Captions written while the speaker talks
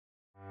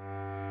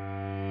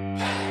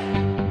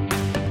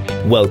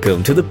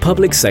Welcome to the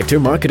Public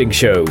Sector Marketing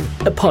Show,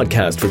 a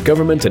podcast for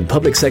government and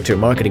public sector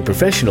marketing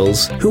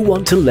professionals who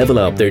want to level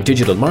up their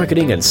digital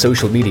marketing and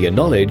social media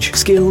knowledge,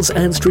 skills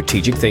and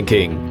strategic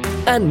thinking.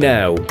 And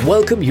now,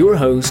 welcome your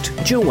host,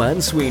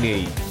 Joanne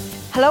Sweeney.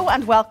 Hello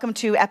and welcome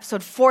to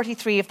episode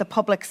 43 of the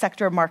Public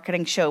Sector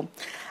Marketing Show.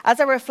 As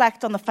I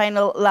reflect on the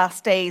final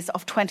last days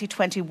of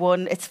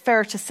 2021, it's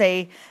fair to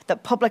say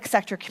that public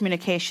sector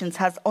communications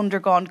has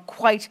undergone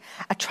quite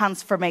a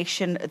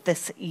transformation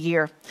this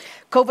year.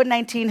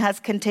 COVID-19 has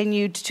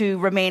continued to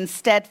remain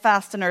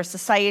steadfast in our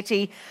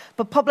society,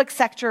 but public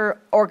sector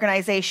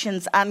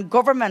organisations and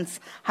governments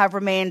have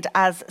remained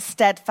as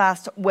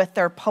steadfast with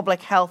their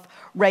public health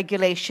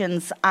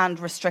regulations and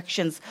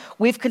restrictions.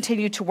 We've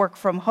continued to work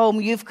from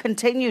home, you've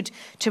continued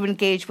to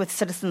engage with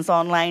citizens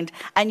online,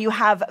 and you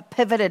have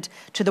pivoted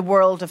to the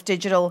world of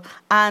digital,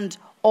 and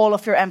all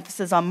of your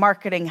emphasis on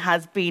marketing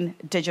has been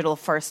digital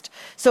first.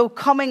 So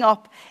coming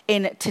up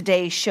in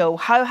today's show,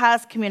 how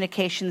has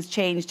communications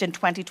changed in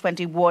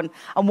 2021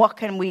 and what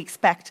can we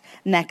expect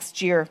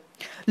next year?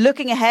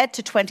 Looking ahead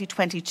to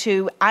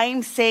 2022,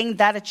 I'm saying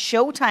that it's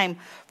showtime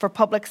for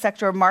public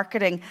sector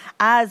marketing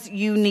as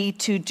you need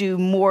to do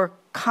more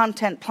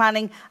content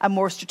planning and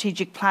more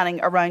strategic planning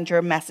around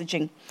your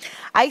messaging.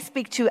 I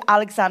speak to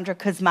Alexandra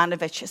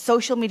Kuzmanovic,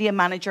 social media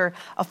manager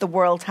of the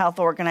World Health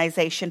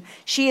Organization.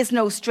 She is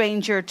no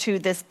stranger to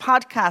this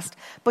podcast,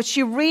 but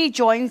she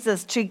rejoins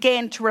us to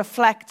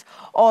reflect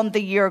on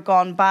the year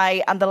gone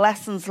by and the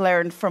lessons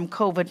learned from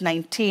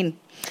COVID-19.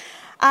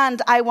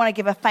 And I want to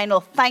give a final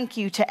thank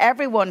you to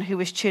everyone who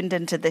has tuned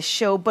into this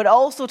show, but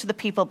also to the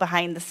people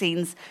behind the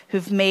scenes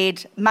who've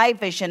made my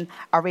vision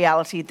a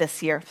reality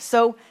this year.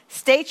 So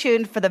stay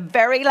tuned for the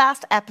very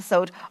last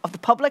episode of the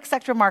Public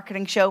Sector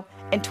Marketing Show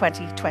in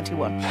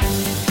 2021.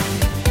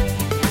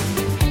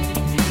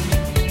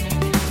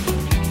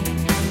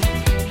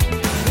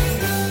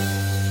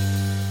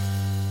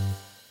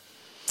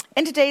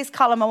 In today's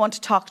column, I want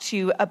to talk to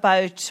you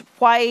about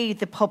why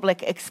the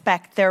public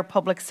expect their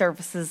public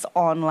services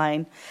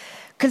online.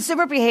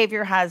 Consumer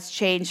behaviour has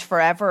changed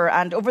forever,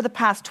 and over the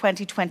past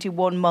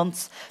 21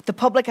 months, the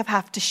public have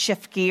had to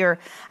shift gear,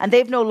 and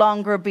they've no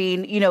longer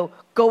been,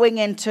 going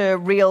into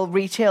real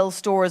retail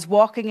stores,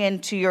 walking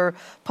into your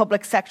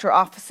public sector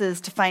offices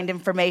to find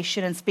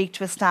information and speak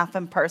to a staff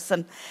in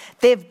person.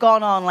 They've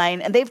gone online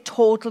and they've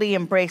totally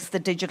embraced the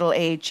digital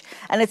age.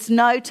 And it's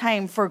now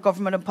time for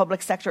government and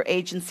public sector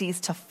agencies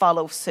to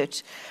follow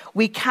suit.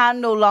 We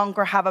can no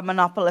longer have a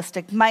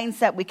monopolistic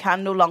mindset. We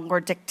can no longer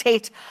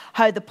dictate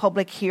how the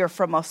public hear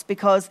from us,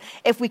 because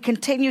if we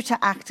continue to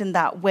act in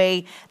that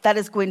way, that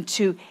is going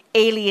to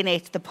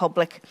alienate the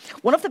public.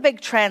 One of the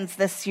big trends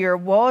this year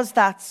was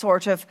that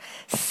sort of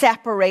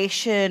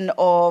separation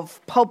of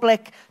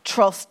public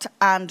trust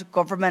and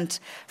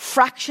government.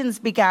 Fractions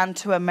began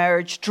to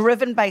emerge,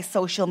 driven by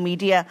social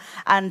media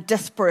and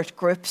disparate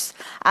groups.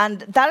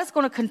 And that is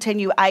going to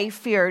continue, I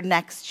fear,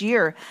 next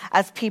year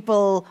as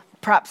people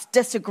perhaps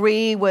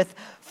disagree with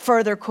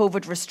further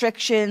COVID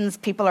restrictions.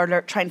 People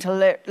are trying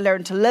to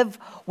learn to live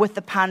with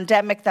the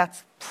pandemic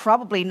that's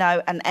probably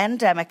now an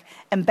endemic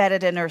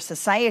embedded in our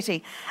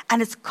society.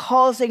 And it's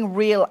causing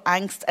real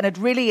angst, and it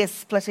really is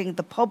splitting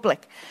the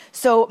public.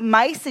 So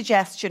my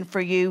suggestion for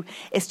you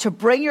is to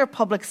bring your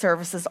public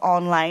services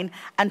online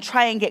and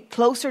try and get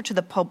closer to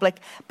the public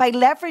by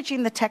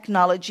leveraging the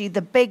technology,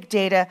 the big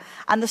data,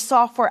 and the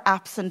software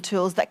apps and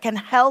tools that can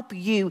help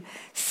you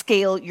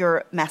scale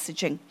your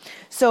messaging.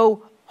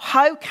 So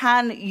how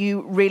can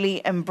you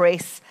really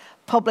embrace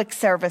public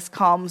service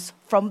comms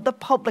from the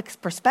public's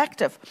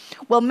perspective?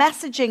 Well,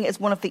 messaging is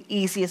one of the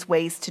easiest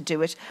ways to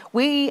do it.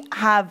 We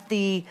have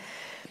the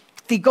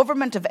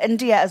government of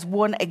India as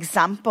one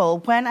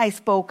example. When I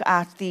spoke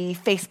at the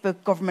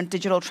Facebook Government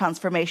Digital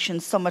Transformation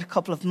Summit a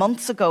couple of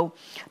months ago,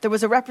 there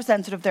was a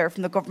representative there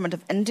from the government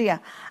of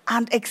India,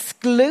 and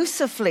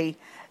exclusively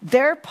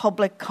their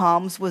public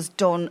comms was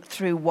done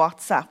through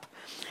WhatsApp.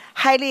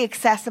 Highly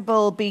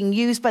accessible, being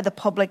used by the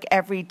public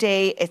every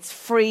day. It's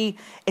free,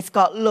 it's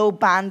got low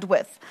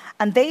bandwidth.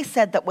 And they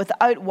said that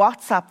without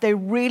WhatsApp, they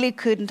really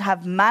couldn't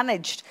have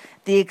managed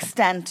the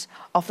extent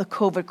of the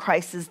COVID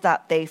crisis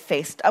that they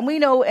faced. And we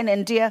know in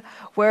India,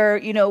 where,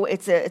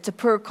 it's a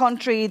poor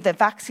country, the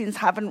vaccines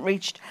haven't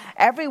reached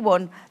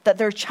everyone, that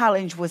their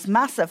challenge was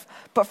massive.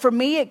 But for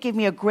me, it gave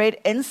me a great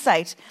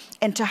insight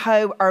into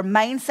how our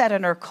mindset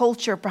and our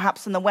culture,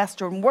 perhaps in the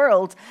Western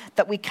world,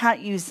 that we can't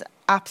use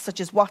apps such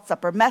as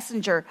WhatsApp or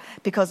Messenger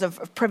because of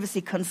privacy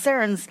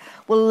concerns.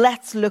 Well,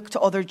 let's look to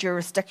other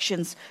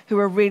jurisdictions who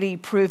are really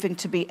proving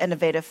to be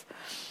innovative.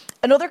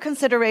 Another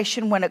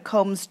consideration when it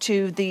comes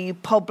to the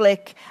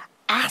public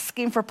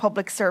asking for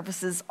public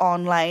services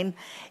online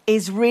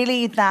is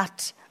really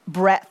that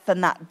breadth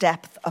and that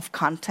depth of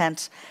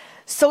content.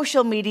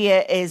 Social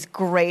media is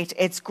great.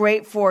 It's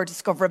great for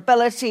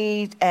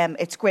discoverability.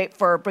 It's great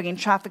for bringing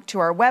traffic to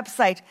our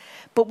website.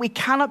 But we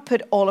cannot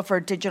put all of our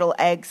digital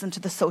eggs into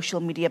the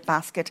social media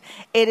basket.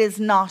 It is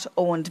not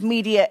owned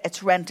media.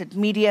 It's rented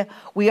media.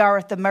 We are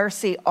at the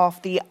mercy of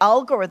the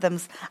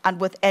algorithms. And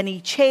with any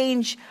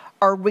change,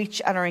 our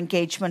reach and our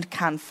engagement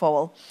can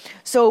fall.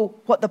 So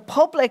what the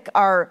public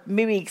are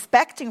maybe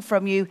expecting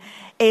from you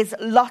is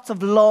lots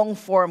of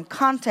long-form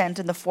content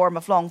in the form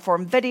of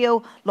long-form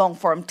video,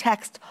 long-form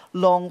text,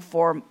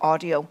 long-form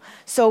audio.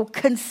 So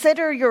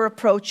consider your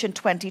approach in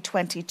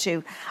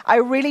 2022. I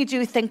really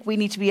do think we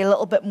need to be a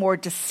little bit more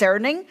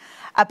discerning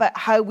about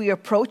how we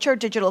approach our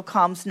digital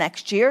comms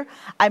next year.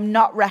 I'm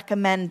not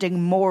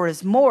recommending more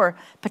is more.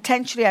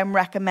 Potentially, I'm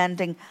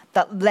recommending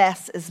that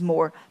less is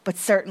more, but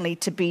certainly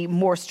to be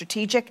more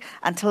strategic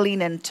and to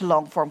lean into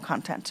long-form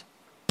content.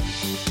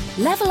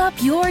 Level up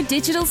your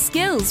digital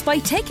skills by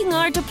taking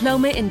our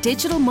diploma in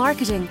digital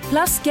marketing,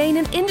 plus gain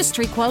an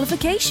industry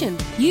qualification.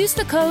 Use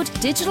the code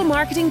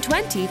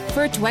DigitalMarketing20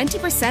 for a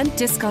 20%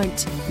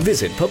 discount.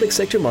 Visit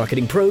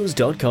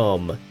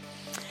publicsectormarketingpros.com.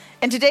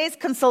 In today's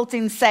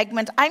consulting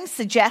segment, I'm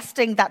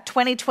suggesting that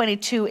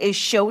 2022 is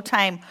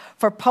showtime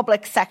for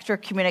public sector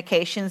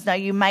communications. Now,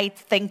 you might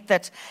think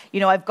that,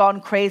 I've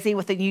gone crazy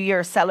with the New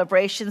Year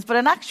celebrations, but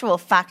in actual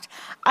fact,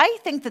 I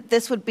think that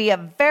this would be a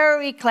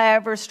very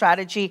clever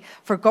strategy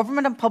for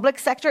government and public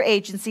sector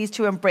agencies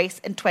to embrace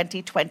in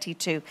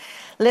 2022.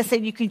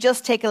 Listen, you can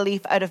just take a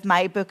leaf out of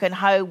my book on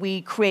how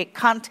we create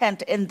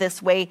content in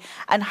this way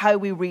and how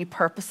we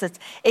repurpose it.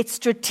 It's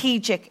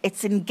strategic,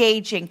 it's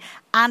engaging,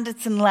 and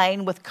it's in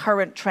line with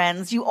current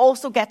trends. You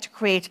also get to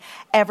create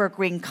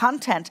evergreen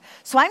content.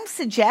 So I'm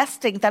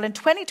suggesting that in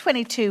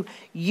 2022,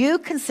 you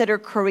consider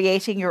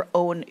creating your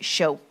own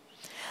show.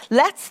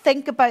 Let's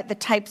think about the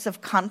types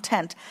of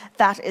content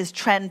that is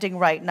trending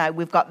right now.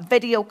 We've got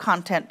video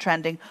content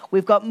trending.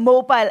 We've got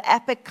mobile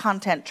epic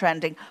content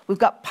trending. We've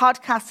got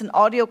podcast and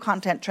audio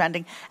content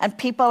trending. And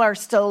people are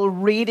still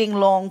reading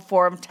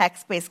long-form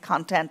text-based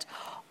content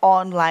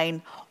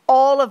online.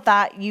 All of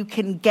that you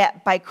can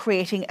get by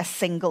creating a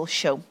single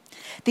show.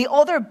 The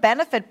other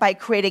benefit by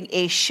creating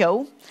a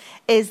show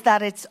is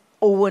that it's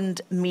owned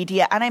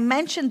media. And I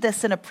mentioned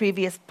this in a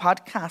previous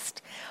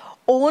podcast.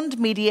 Owned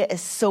media is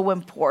so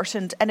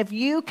important. And if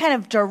you kind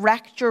of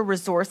direct your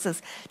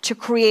resources to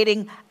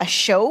creating a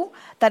show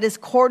that is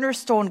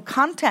cornerstone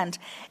content,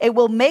 it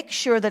will make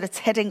sure that it's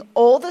hitting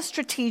all the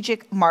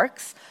strategic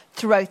marks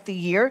throughout the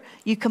year.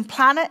 You can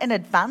plan it in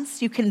advance.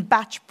 You can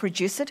batch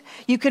produce it.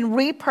 You can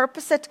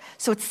repurpose it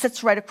so it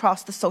sits right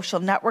across the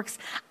social networks.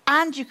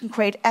 And you can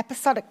create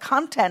episodic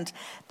content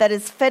that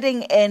is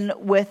fitting in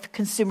with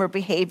consumer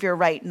behavior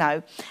right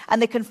now.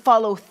 And they can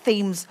follow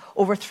themes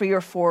over 3 or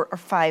 4 or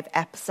 5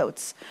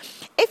 episodes.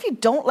 If you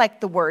don't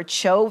like the word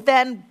show,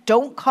 then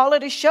don't call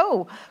it a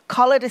show.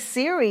 Call it a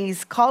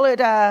series. Call it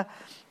a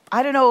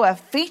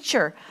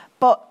feature.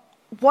 But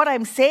what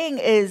I'm saying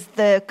is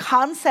the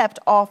concept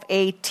of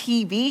a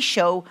TV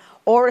show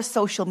or a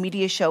social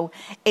media show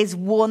is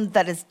one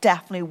that is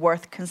definitely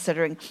worth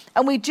considering.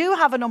 And we do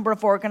have a number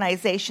of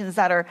organisations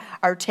that are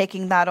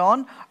taking that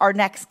on. Our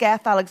next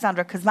guest,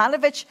 Alexandra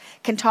Kuzmanovic,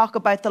 can talk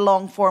about the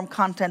long-form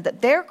content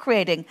that they're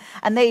creating,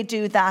 and they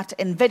do that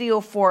in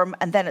video form,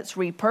 and then it's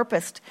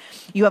repurposed.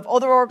 You have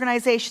other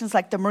organisations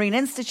like the Marine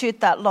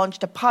Institute that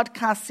launched a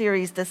podcast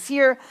series this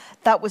year.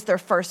 That was their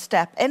first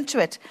step into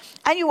it.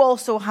 And you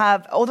also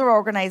have other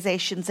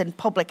organisations in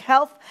public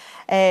health.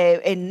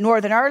 In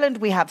Northern Ireland,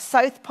 we have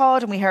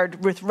Southpod, and we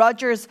heard Ruth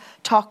Rogers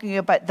talking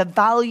about the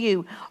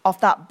value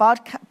of that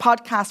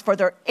podcast for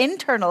their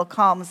internal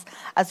comms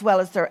as well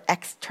as their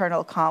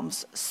external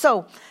comms.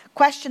 So,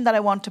 question that I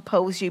want to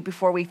pose you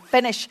before we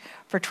finish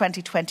for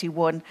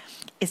 2021,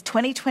 is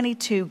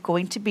 2022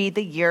 going to be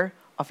the year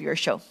of your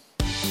show?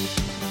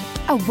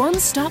 A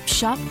one-stop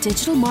shop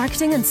digital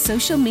marketing and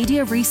social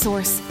media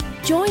resource.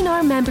 Join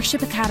our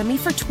membership academy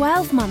for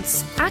 12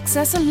 months.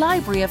 Access a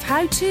library of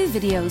how-to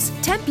videos,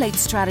 template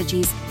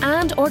strategies,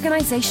 and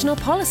organisational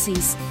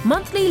policies.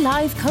 Monthly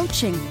live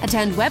coaching.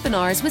 Attend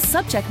webinars with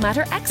subject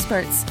matter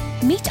experts.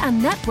 Meet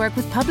and network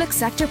with public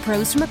sector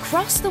pros from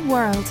across the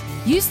world.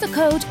 Use the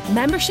code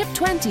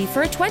MEMBERSHIP20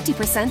 for a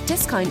 20%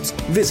 discount.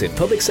 Visit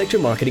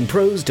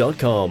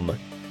publicsectormarketingpros.com.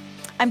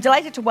 I'm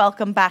delighted to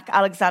welcome back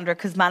Alexandra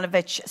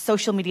Kuzmanovic,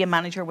 Social Media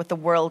Manager with the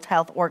World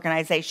Health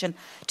Organization,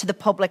 to the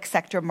Public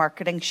Sector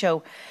Marketing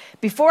Show.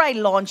 Before I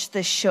launched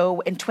this show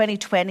in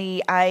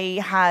 2020,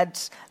 I had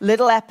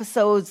little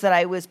episodes that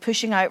I was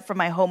pushing out from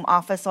my home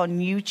office on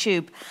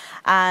YouTube,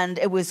 and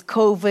it was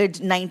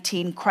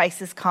COVID-19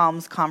 Crisis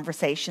Comms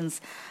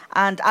Conversations.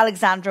 And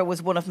Alexandra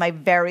was one of my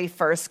very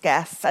first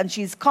guests. And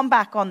she's come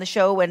back on the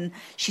show, and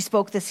she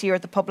spoke this year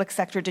at the Public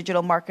Sector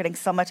Digital Marketing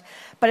Summit.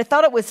 But I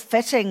thought it was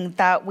fitting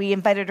that we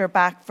invited her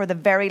back for the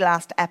very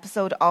last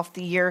episode of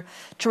the year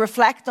to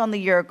reflect on the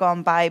year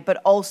gone by, but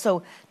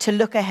also to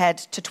look ahead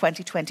to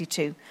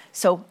 2022.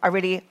 So I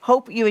really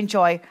hope you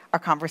enjoy our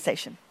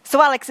conversation. So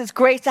Alex, it's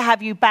great to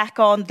have you back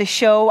on the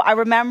show. I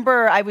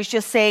remember I was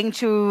just saying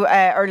to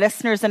our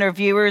listeners and our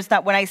viewers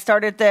that when I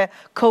started the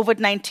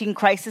COVID-19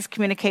 Crisis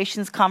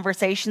Communications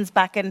Conversations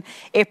back in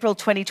April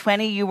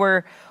 2020, you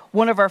were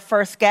one of our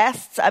first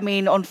guests. I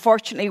mean,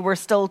 unfortunately, we're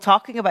still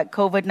talking about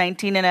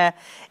COVID-19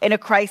 in a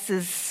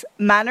crisis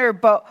manner.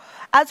 But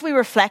as we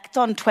reflect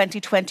on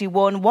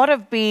 2021, what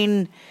have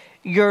been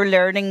your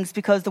learnings?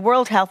 Because the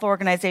World Health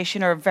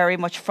Organization are very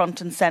much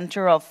front and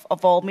centre of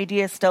all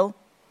media still.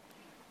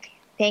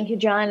 Thank you,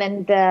 John.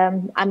 And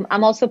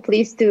I'm also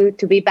pleased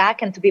to be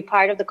back and to be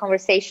part of the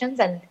conversations.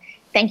 And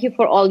thank you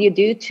for all you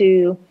do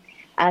to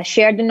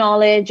share the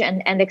knowledge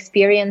and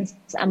experience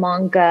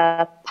among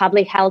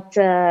public health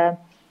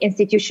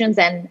institutions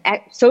and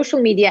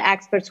social media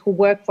experts who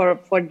work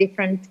for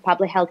different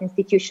public health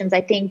institutions.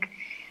 I think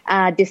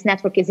this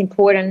network is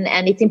important,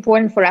 and it's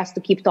important for us to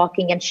keep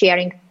talking and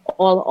sharing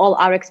all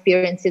our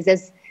experiences,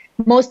 as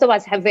most of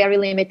us have very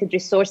limited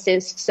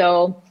resources.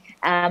 So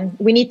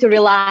we need to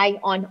rely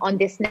on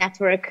this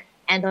network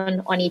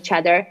and on each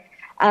other.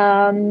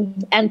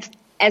 And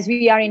as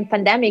we are in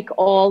pandemic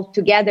all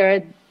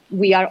together,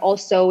 we are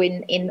also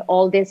in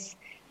all this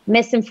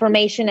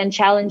misinformation and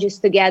challenges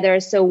together.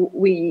 So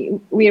we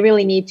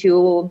really need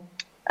to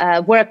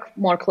work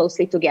more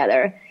closely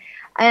together.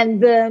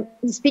 And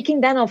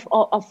speaking then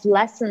of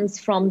lessons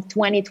from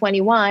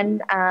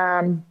 2021,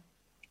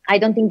 I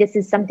don't think this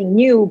is something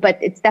new, but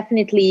it's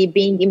definitely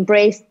being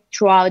embraced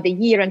throughout the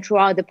year and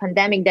throughout the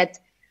pandemic, that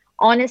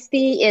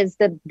honesty is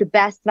the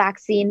best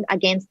vaccine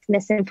against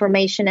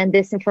misinformation and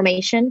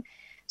disinformation.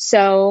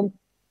 So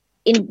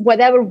in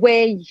whatever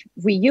way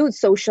we use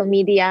social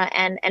media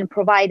and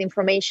provide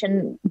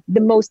information,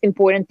 the most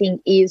important thing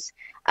is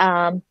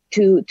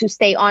to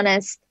stay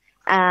honest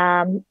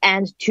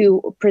and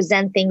to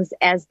present things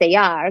as they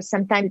are.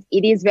 Sometimes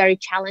it is very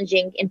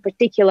challenging, in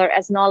particular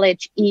as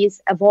knowledge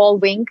is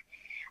evolving.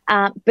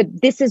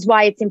 But this is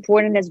why it's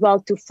important as well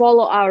to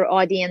follow our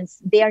audience,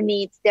 their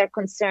needs, their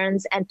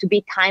concerns, and to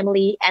be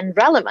timely and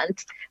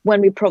relevant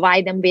when we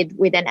provide them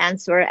with an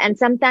answer. And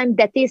sometimes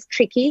that is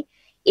tricky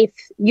if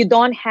you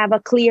don't have a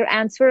clear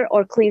answer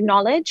or clear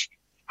knowledge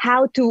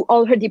how to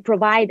already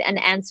provide an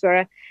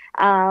answer.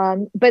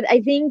 But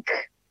I think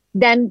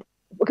then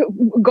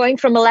going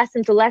from a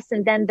lesson to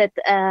lesson, then that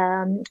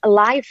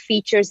live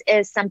features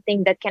is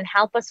something that can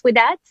help us with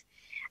that.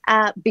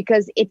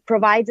 Because it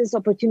provides us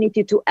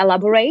opportunity to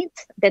elaborate,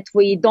 that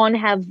we don't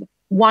have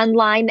one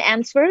line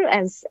answer,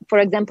 as for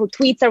example,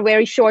 tweets are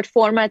very short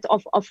format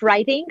of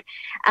writing.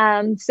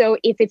 So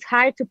if it's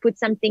hard to put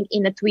something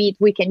in a tweet,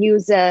 we can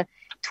use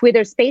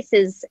Twitter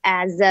Spaces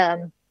as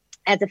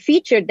a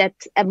feature that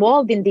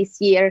evolved in this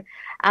year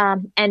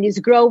and is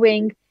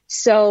growing,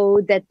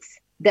 so that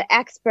the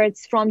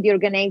experts from the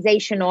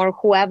organization or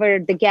whoever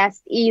the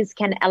guest is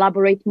can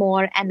elaborate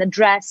more and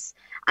address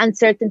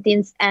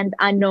uncertainties and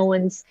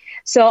unknowns.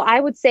 So I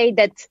would say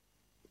that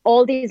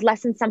all these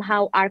lessons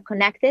somehow are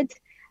connected,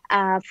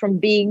 from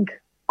being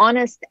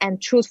honest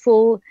and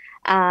truthful,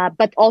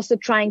 but also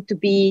trying to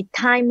be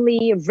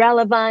timely,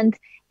 relevant,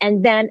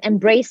 and then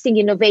embracing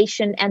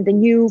innovation and the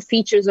new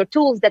features or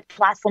tools that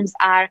platforms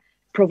are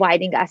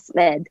providing us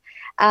with.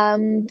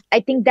 I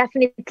think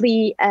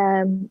definitely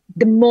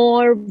the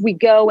more we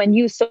go and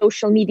use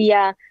social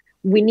media,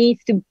 we need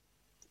to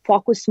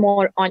focus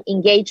more on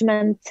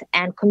engagement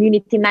and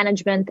community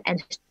management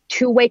and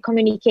two-way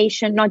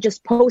communication, not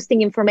just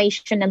posting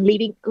information and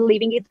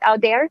leaving it out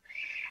there.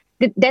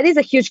 That is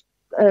a huge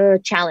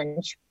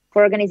challenge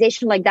for an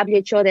organization like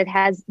WHO that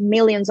has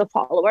millions of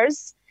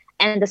followers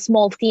and a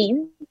small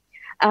team.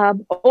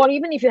 Or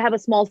even if you have a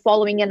small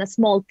following and a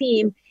small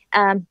team,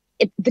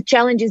 the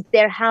challenge is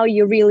there how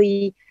you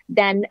really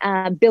then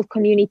build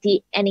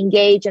community and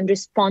engage and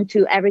respond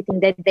to everything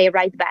that they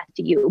write back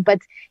to you.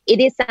 But it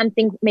is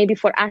something maybe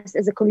for us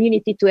as a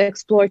community to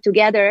explore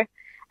together,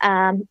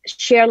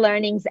 share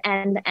learnings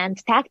and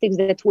tactics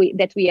that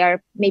we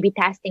are maybe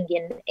testing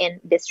in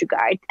this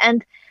regard.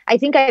 And I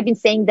think I've been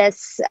saying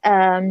this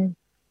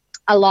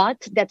a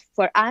lot, that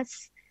for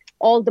us,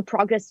 all the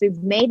progress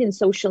we've made in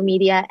social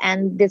media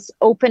and this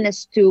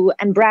openness to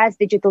embrace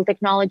digital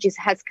technologies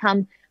has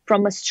come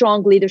from a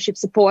strong leadership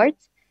support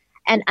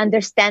and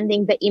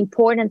understanding the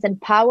importance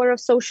and power of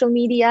social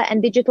media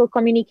and digital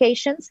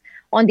communications.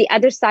 On the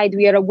other side,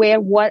 we are aware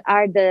what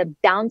are the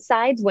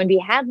downsides when we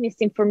have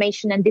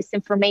misinformation and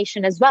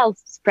disinformation as well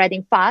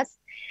spreading fast.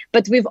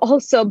 But we've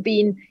also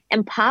been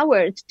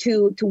empowered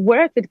to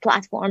work with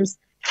platforms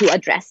to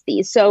address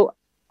these. So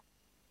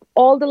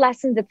all the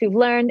lessons that we've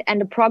learned and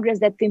the progress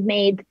that we've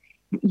made,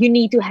 you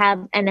need to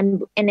have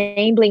an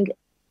enabling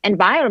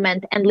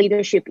environment, and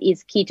leadership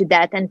is key to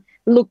that. And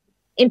look,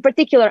 in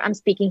particular, I'm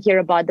speaking here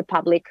about the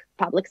public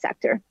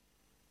sector.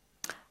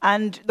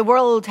 And the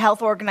World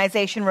Health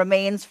Organization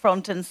remains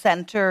front and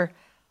centre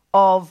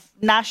of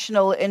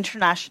national,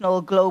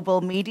 international,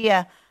 global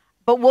media.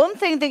 But one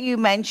thing that you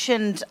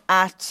mentioned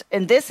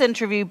in this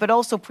interview, but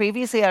also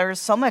previously at our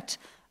summit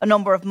a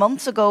number of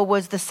months ago,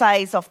 was the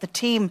size of the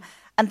team.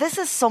 And this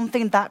is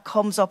something that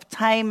comes up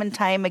time and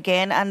time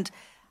again. And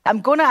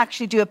I'm going to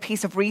actually do a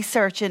piece of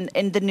research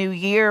in the new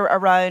year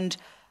around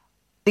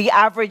the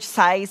average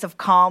size of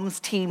comms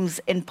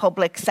teams in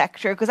public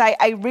sector, because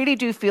I really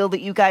do feel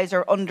that you guys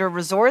are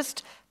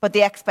under-resourced, but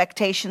the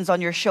expectations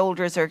on your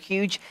shoulders are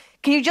huge.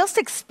 Can you just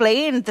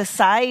explain the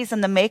size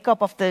and the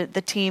makeup of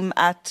the team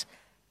at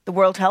the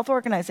World Health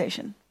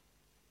Organization?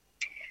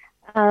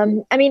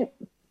 I mean,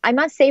 I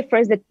must say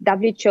first that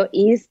WHO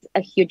is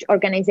a huge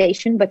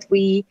organization, but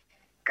we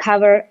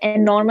cover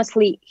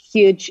enormously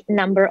huge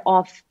number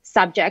of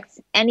subjects.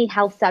 Any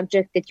health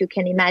subject that you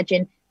can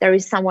imagine, there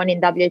is someone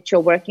in WHO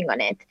working on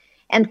it.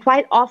 And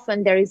quite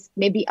often there is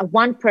maybe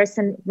one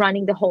person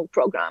running the whole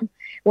program.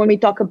 When we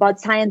talk about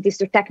scientists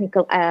or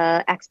technical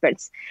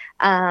experts,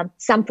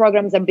 some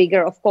programs are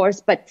bigger, of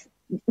course, but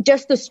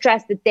just to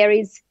stress that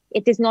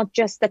it is not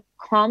just a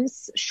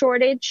comms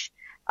shortage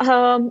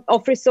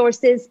of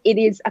resources, it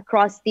is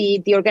across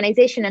the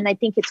organization. And I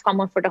think it's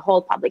common for the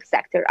whole public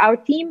sector. Our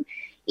team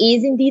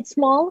is indeed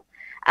small.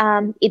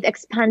 It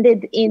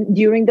expanded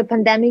during the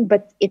pandemic,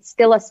 but it's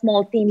still a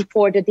small team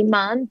for the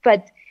demand.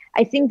 But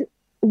I think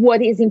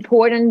what is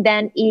important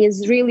then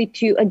is really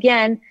to,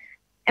 again,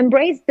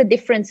 embrace the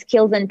different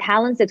skills and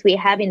talents that we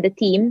have in the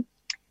team.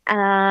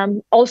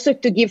 Also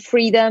to give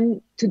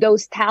freedom to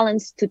those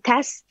talents to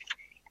test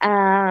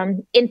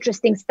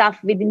interesting stuff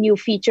with the new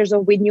features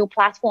or with new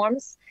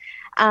platforms.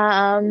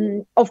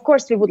 Of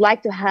course, we would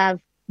like to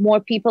have more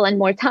people and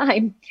more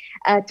time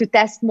to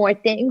test more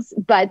things,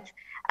 but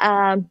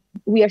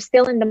we are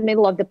still in the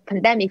middle of the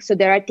pandemic. So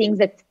there are things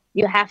that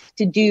you have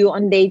to do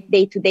on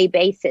day-to-day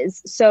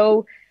basis.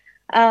 So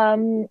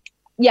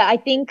I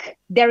think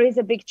there is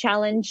a big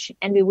challenge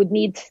and we would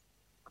need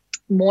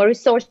more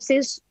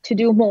resources to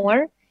do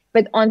more.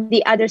 But on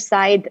the other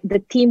side, the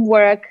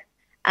teamwork,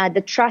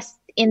 the trust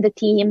in the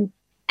team,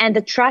 and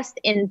the trust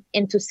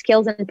into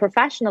skills and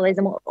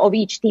professionalism of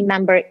each team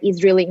member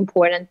is really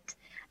important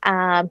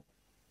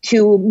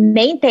to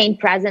maintain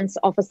presence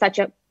of such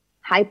a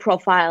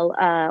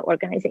high-profile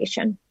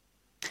organization.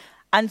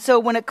 And so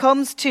when it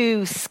comes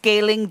to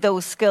scaling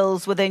those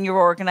skills within your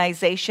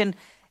organization,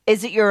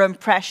 is it your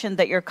impression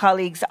that your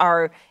colleagues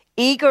are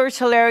eager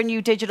to learn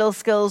new digital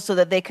skills so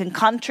that they can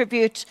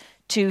contribute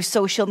to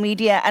social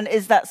media? And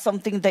is that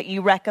something that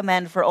you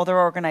recommend for other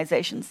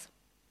organizations?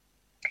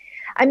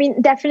 I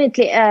mean,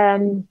 definitely.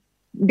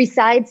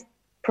 Besides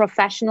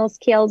professional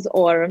skills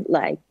or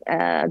like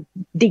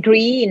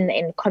degree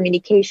in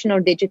communication or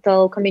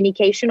digital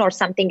communication or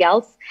something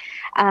else,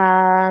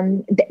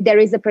 there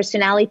is a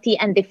personality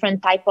and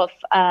different type of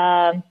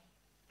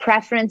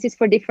preferences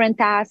for different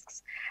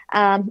tasks.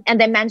 And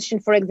I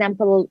mentioned, for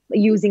example,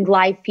 using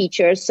live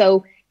features.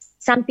 So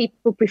some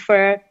people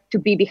prefer to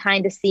be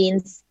behind the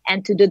scenes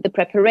and to do the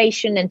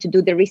preparation and to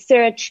do the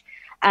research,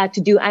 to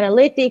do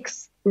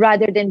analytics,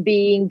 rather than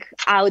being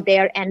out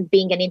there and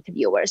being an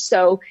interviewer.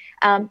 So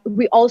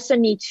we also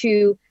need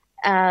to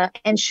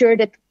ensure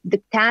that the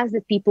tasks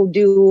that people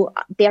do,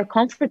 they are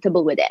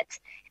comfortable with it,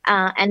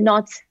 and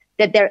not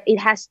that it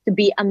has to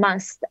be a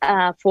must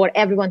for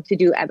everyone to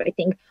do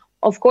everything.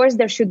 Of course,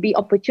 there should be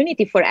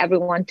opportunity for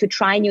everyone to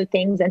try new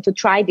things and to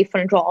try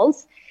different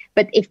roles.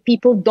 But if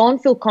people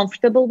don't feel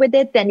comfortable with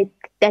it, then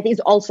that is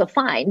also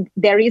fine.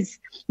 There is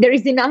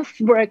enough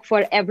work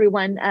for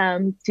everyone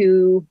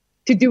to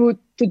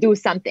do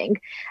something.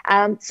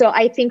 So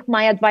I think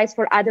my advice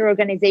for other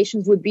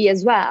organizations would be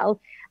as well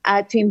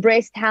to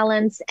embrace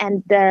talents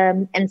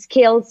and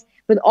skills,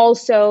 but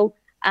also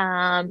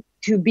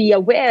to be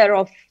aware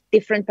of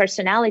different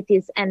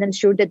personalities and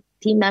ensure that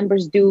team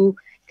members do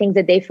things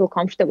that they feel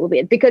comfortable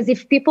with. Because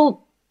if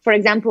people, for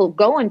example,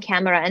 go on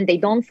camera and they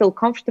don't feel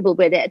comfortable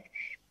with it,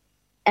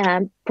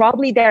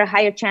 probably there are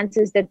higher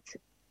chances that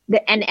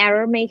an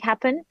error may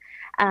happen.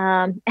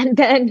 And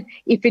then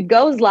if it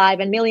goes live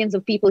and millions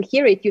of people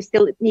hear it, you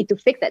still need to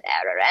fix that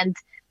error. And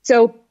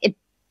so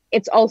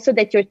it's also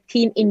that your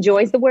team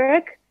enjoys the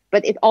work,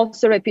 but it's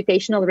also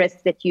reputational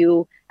risks that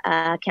you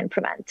can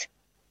prevent.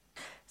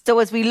 So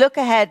as we look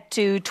ahead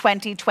to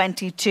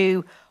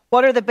 2022,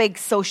 what are the big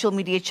social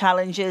media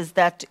challenges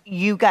that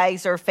you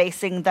guys are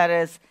facing that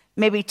is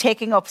maybe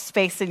taking up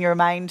space in your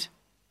mind?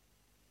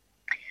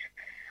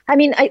 I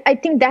mean, I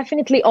think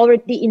definitely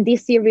already in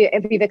this year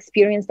we've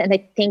experienced, and I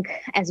think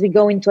as we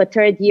go into a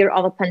third year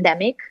of a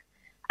pandemic,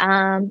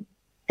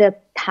 the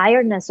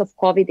tiredness of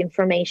COVID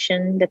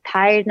information, the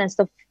tiredness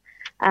of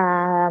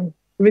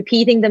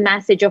repeating the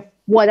message of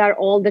what are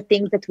all the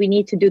things that we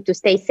need to do to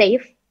stay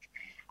safe.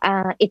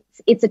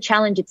 It's a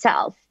challenge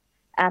itself.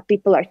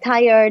 People are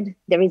tired.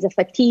 There is a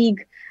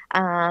fatigue.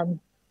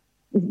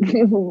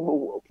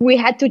 We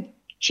had to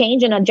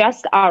change and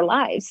adjust our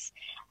lives.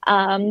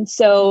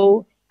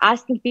 So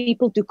asking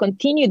people to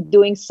continue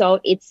doing so,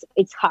 it's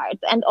hard.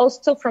 And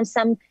also from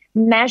some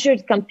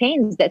measured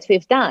campaigns that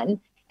we've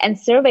done and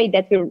survey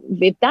that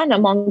we've done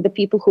among the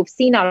people who've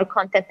seen our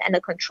content and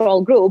a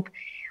control group,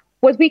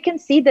 what we can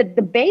see that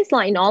the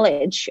baseline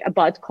knowledge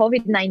about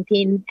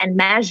COVID-19 and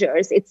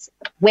measures, it's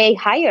way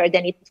higher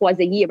than it was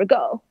a year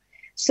ago.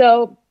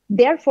 So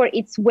therefore,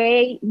 it's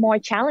way more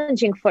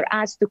challenging for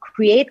us to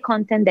create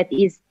content that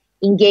is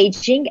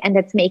engaging and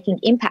that's making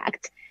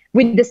impact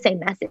with the same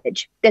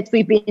message that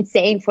we've been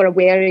saying for a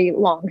very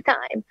long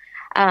time.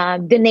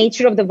 The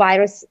nature of the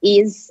virus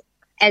is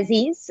as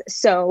is,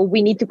 so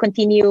we need to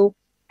continue,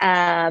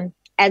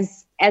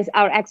 as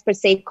our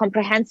experts say,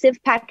 comprehensive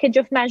package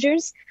of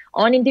measures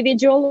on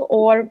individual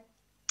or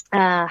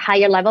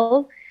higher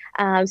level.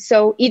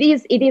 So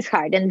it is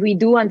hard, and we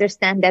do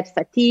understand that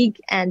fatigue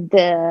and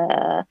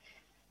that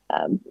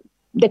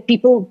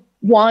people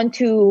want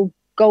to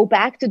go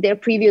back to their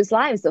previous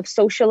lives of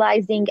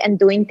socializing and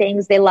doing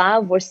things they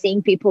love or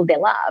seeing people they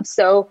love.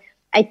 So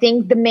I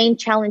think the main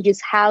challenge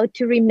is how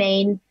to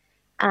remain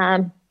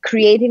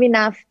creative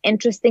enough,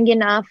 interesting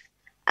enough,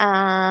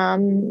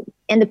 and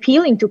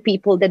appealing to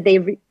people that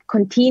they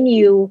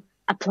continue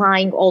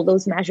applying all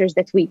those measures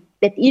that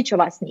each of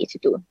us need to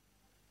do.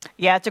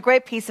 Yeah, it's a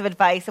great piece of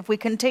advice. If we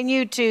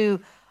continue to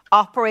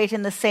operate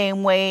in the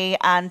same way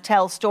and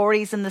tell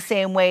stories in the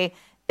same way,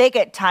 they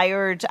get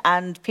tired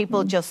and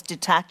people just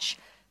detach.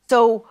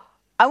 So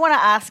I want to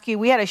ask you,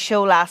 we had a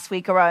show last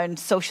week around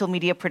social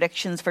media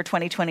predictions for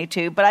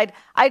 2022, but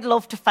I'd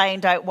love to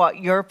find out what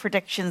your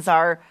predictions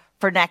are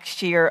for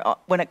next year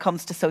when it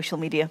comes to social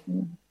media.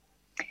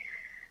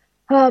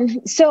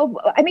 So,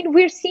 I mean,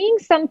 we're seeing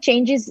some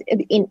changes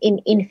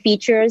in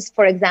features.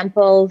 For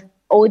example,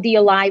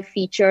 audio live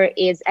feature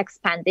is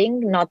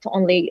expanding, not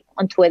only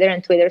on Twitter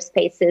and Twitter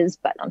Spaces,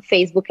 but on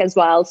Facebook as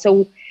well.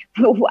 So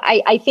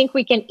I think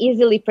we can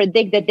easily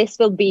predict that this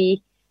will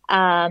be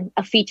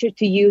a feature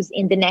to use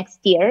in the next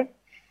year.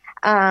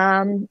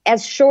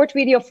 As short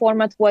video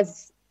format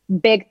was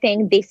big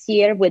thing this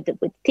year with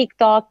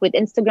TikTok, with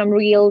Instagram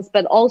Reels,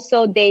 but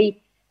also they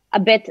a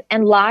bit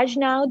enlarge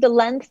now the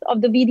length of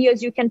the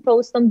videos you can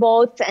post on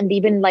both, and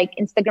even like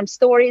Instagram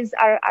stories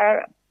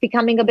are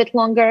becoming a bit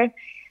longer.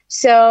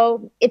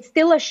 So it's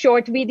still a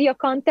short video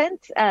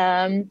content,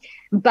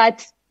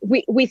 but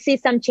we see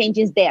some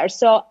changes there.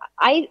 So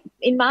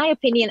in my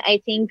opinion,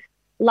 I think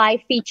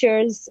live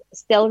features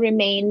still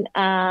remain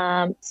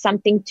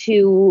something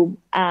to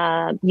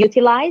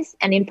utilize,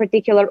 and in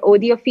particular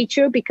audio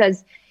feature,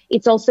 because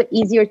it's also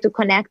easier to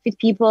connect with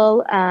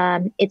people.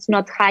 It's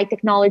not high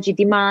technology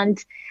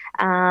demand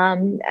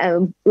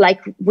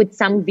like with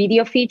some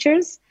video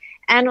features.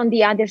 And on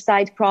the other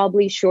side,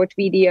 probably short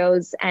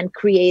videos and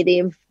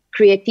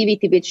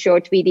creativity with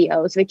short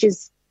videos, which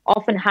is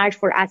often hard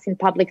for us in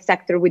public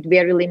sector with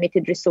very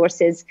limited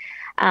resources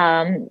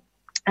to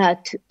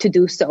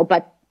do so.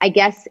 But I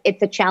guess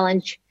it's a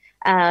challenge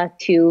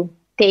to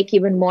take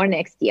even more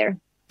next year.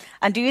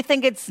 And do you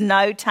think it's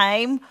now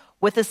time,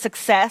 with the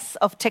success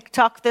of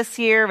TikTok this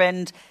year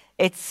and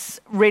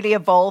it's really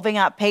evolving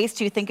at pace,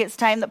 do you think it's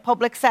time that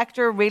public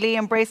sector really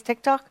embrace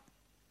TikTok?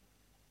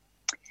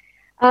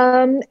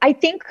 I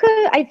think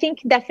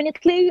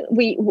definitely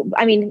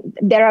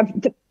there are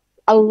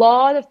a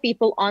lot of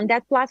people on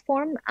that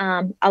platform.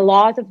 A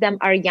lot of them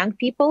are young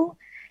people.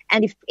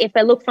 And if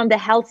I look from the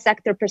health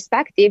sector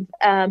perspective,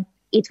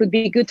 it would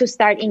be good to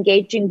start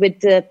engaging with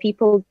the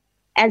people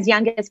as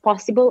young as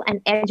possible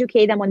and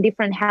educate them on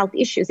different health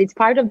issues. It's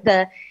part of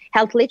the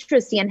health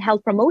literacy and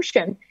health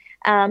promotion.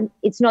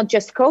 It's not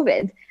just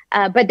COVID,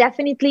 but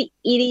definitely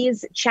it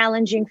is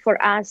challenging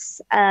for us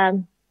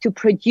to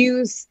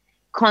produce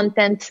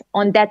content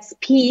on that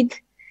speed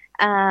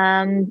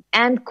and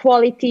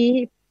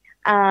quality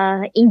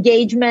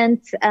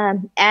engagement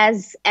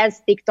as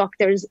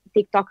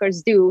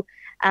TikTokers do.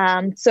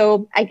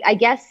 So I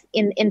guess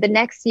in the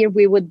next year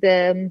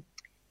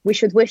we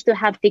should wish to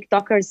have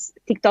TikTok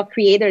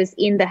creators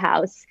in the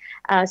house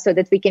so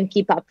that we can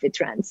keep up with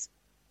trends.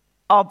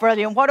 Oh,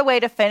 brilliant. What a way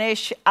to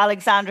finish,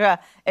 Alexandra.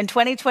 In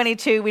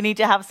 2022, we need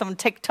to have some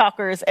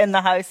TikTokers in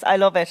the house. I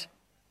love it.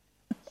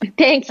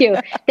 Thank you.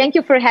 Thank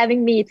you for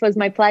having me. It was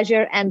my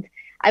pleasure. And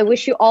I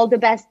wish you all the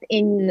best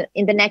in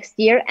the next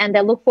year. And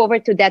I look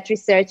forward to that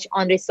research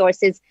on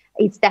resources.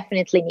 It's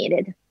definitely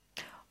needed.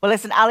 Well,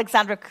 listen,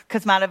 Alexandra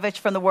Kuzmanovic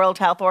from the World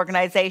Health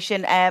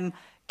Organization,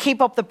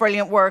 keep up the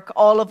brilliant work.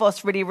 All of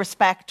us really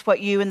respect what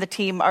you and the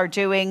team are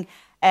doing.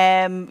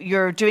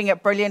 You're doing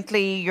it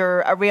brilliantly.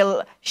 You're a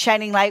real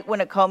shining light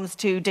when it comes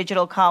to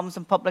digital comms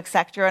and public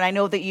sector. And I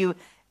know that you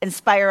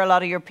inspire a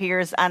lot of your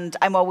peers. And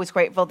I'm always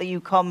grateful that you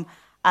come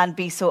and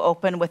be so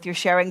open with your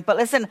sharing. But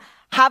listen,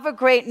 have a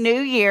great new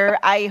year.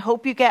 I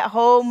hope you get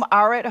home,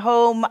 are at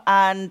home,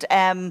 and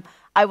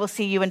I will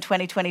see you in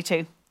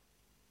 2022.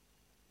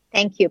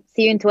 Thank you.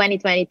 See you in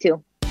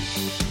 2022.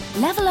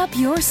 Level up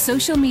your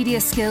social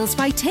media skills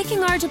by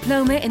taking our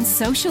diploma in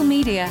social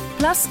media,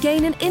 plus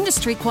gain an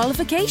industry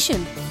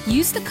qualification.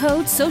 Use the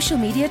code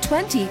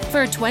SOCIALMEDIA20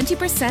 for a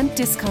 20%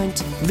 discount.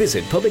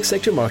 Visit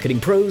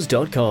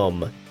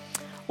publicsectormarketingpros.com.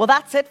 Well,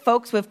 that's it,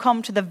 folks. We've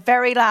come to the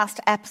very last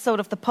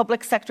episode of the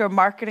Public Sector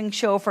Marketing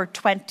Show for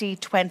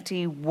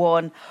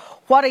 2021.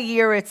 What a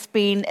year it's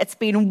been. It's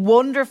been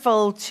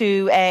wonderful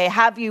to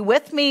have you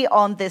with me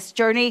on this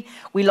journey.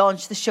 We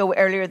launched the show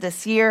earlier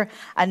this year,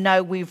 and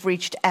now we've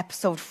reached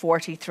episode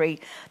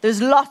 43.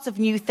 There's lots of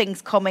new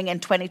things coming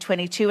in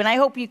 2022, and I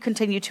hope you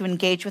continue to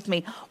engage with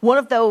me. One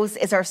of those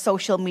is our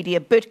social media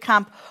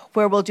bootcamp,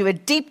 where we'll do a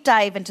deep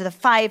dive into the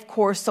 5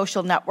 core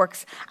social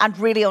networks and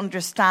really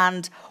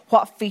understand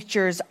what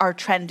features are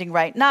trending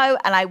right now,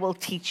 and I will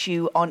teach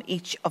you on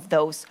each of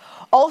those.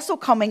 Also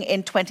coming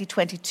in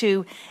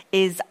 2022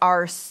 is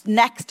our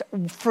next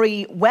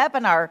free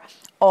webinar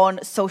on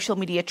social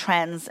media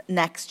trends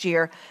next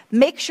year.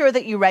 Make sure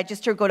that you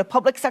register. Go to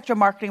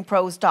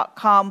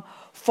publicsectormarketingpros.com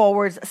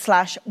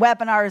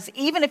webinars.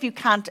 Even if you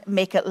can't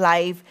make it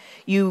live,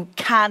 you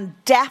can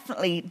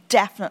definitely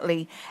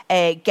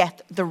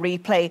get the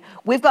replay.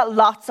 We've got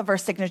lots of our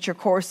signature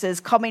courses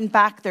coming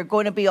back. They're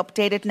going to be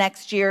updated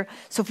next year.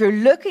 So if you're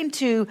looking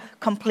to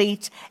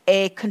complete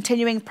a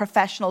continuing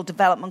professional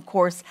development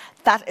course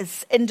that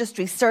is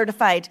industry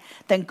certified,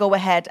 then go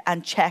ahead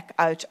and check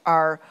out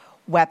our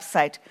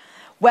website.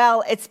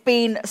 Well, it's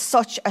been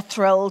such a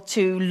thrill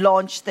to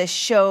launch this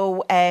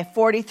show.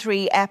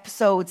 43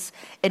 episodes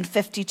in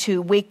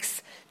 52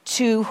 weeks,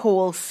 2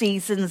 whole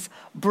seasons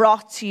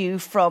brought to you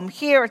from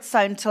here at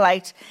Sound to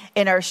Light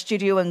in our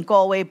studio in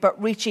Galway, but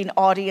reaching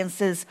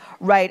audiences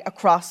right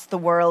across the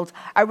world.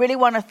 I really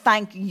want to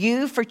thank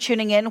you for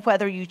tuning in,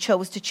 whether you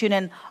chose to tune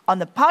in on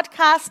the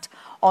podcast,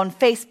 on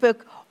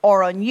Facebook,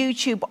 or on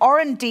YouTube, or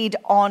indeed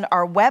on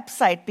our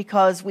website,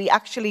 because we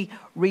actually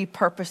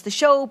repurpose the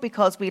show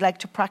because we like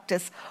to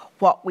practice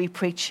what we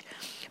preach.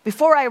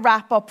 Before I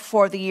wrap up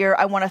for the year,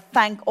 I want to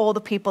thank all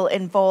the people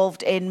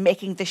involved in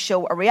making this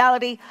show a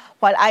reality.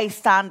 While I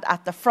stand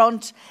at the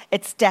front,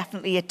 it's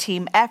definitely a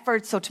team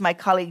effort. So to my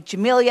colleague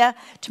Jamelia,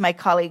 to my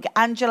colleague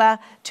Angela,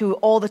 to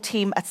all the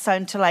team at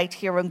Sound to Light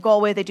here in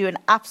Galway, they do an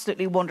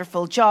absolutely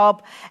wonderful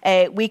job.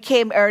 We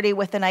came early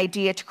with an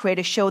idea to create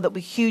a show that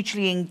was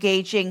hugely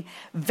engaging,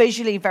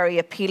 visually very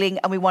appealing,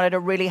 and we wanted a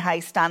really high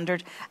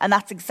standard. And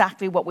that's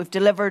exactly what we've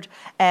delivered.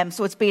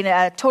 So it's been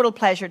a total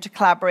pleasure to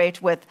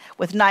collaborate with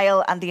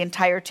Niall and the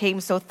entire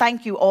team. So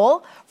thank you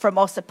all from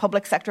us at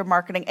Public Sector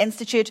Marketing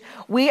Institute.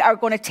 We are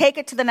going to take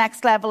it to the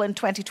next level in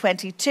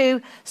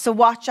 2022. So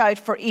watch out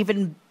for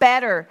even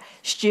better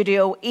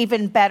studio,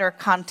 even better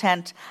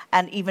content,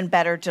 and even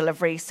better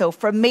delivery. So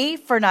from me,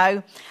 for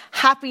now,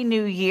 Happy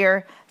New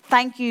Year.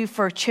 Thank you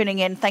for tuning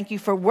in. Thank you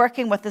for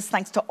working with us.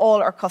 Thanks to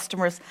all our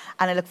customers.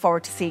 And I look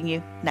forward to seeing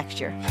you next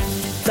year.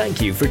 Thank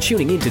you for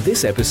tuning into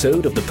this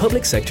episode of the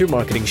Public Sector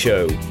Marketing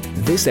Show.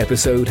 This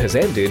episode has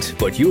ended,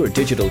 but your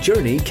digital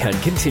journey can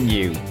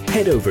continue.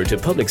 Head over to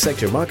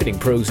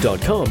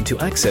publicsectormarketingpros.com to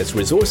access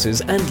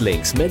resources and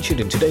links mentioned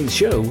in today's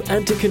show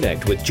and to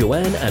connect with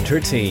Joanne and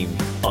her team.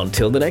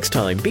 Until the next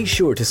time, be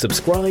sure to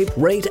subscribe,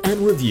 rate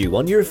and review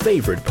on your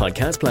favourite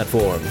podcast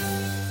platform.